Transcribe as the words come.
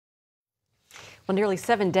Well, nearly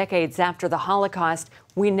 7 decades after the Holocaust,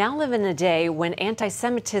 we now live in a day when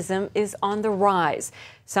anti-Semitism is on the rise.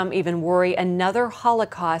 Some even worry another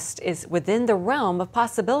Holocaust is within the realm of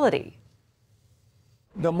possibility.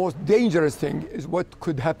 The most dangerous thing is what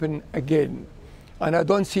could happen again. And I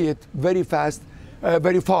don't see it very fast,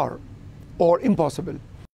 very far, or impossible.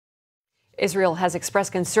 Israel has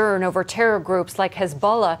expressed concern over terror groups like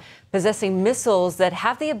Hezbollah possessing missiles that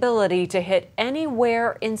have the ability to hit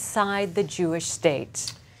anywhere inside the Jewish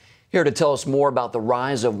state. Here to tell us more about the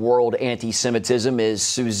rise of world anti-Semitism is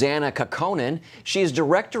Susanna Kokkonen. She is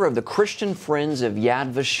director of the Christian Friends of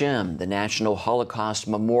Yad Vashem, the National Holocaust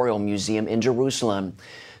Memorial Museum in Jerusalem.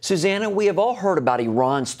 Susanna, we have all heard about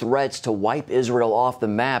Iran's threats to wipe Israel off the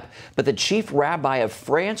map, but the chief rabbi of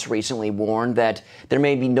France recently warned that there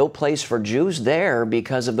may be no place for Jews there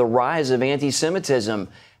because of the rise of anti-Semitism.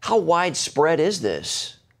 How widespread is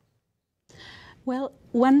this? Well,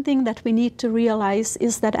 one thing that we need to realize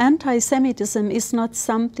is that anti-Semitism is not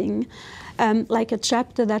something like a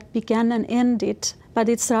chapter that began and ended, but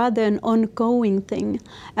it's rather an ongoing thing,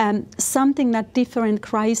 something that different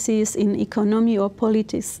crises in economy or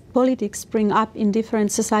politics bring up in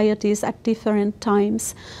different societies at different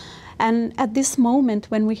times. And at this moment,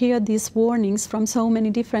 when we hear these warnings from so many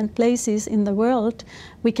different places in the world,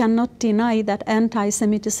 we cannot deny that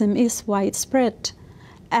anti-Semitism is widespread.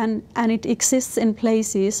 And it exists in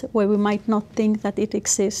places where we might not think that it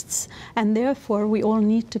exists. And therefore, we all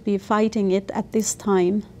need to be fighting it at this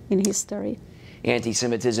time in history.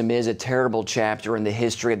 Anti-Semitism is a terrible chapter in the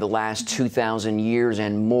history of the last 2,000 years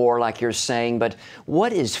and more, like you're saying. But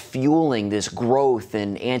what is fueling this growth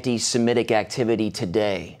in anti-Semitic activity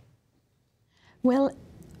today? Well,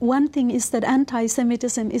 one thing is that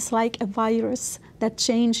anti-Semitism is like a virus that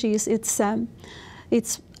changes its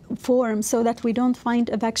form so that we don't find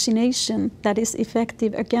a vaccination that is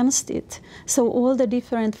effective against it. So all the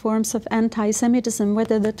different forms of anti-Semitism,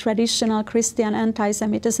 whether the traditional Christian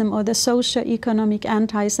anti-Semitism or the socio-economic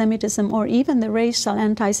anti-Semitism or even the racial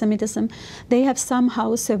anti-Semitism, they have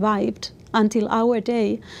somehow survived until our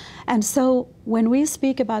day. And so when we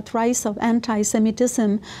speak about rise of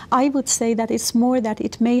anti-Semitism, I would say that it's more that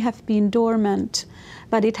it may have been dormant,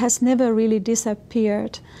 but it has never really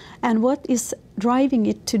disappeared. And what is driving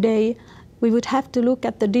it today, we would have to look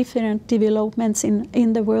at the different developments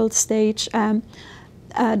in the world stage,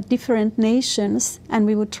 different nations, and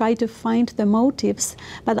we would try to find the motives.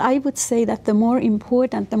 But I would say that the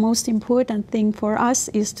most important thing for us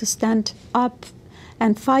is to stand up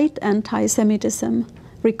and fight anti-Semitism,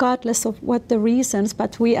 regardless of what the reasons.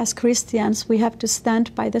 But we as Christians, we have to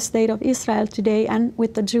stand by the state of Israel today and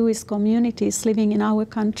with the Jewish communities living in our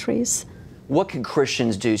countries. What can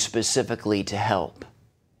Christians do specifically to help?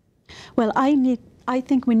 Well, I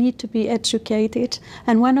think we need to be educated.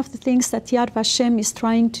 And one of the things that Yad Vashem is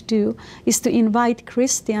trying to do is to invite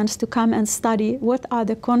Christians to come and study what are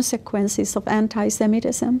the consequences of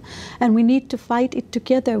anti-Semitism. And we need to fight it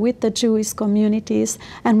together with the Jewish communities.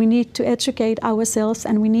 And we need to educate ourselves,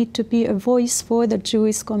 and we need to be a voice for the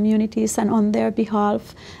Jewish communities and on their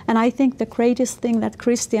behalf. And I think the greatest thing that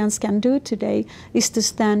Christians can do today is to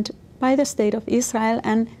stand by the state of Israel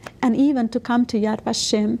and even to come to Yad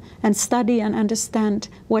Vashem and study and understand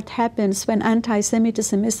what happens when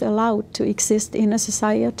anti-Semitism is allowed to exist in a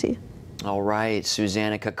society. All right,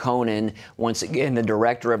 Susanna Kokkonen, once again the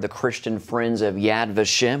director of the Christian Friends of Yad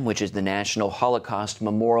Vashem, which is the National Holocaust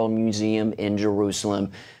Memorial Museum in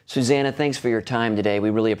Jerusalem. Susanna, thanks for your time today. We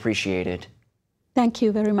really appreciate it. Thank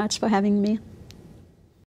you very much for having me.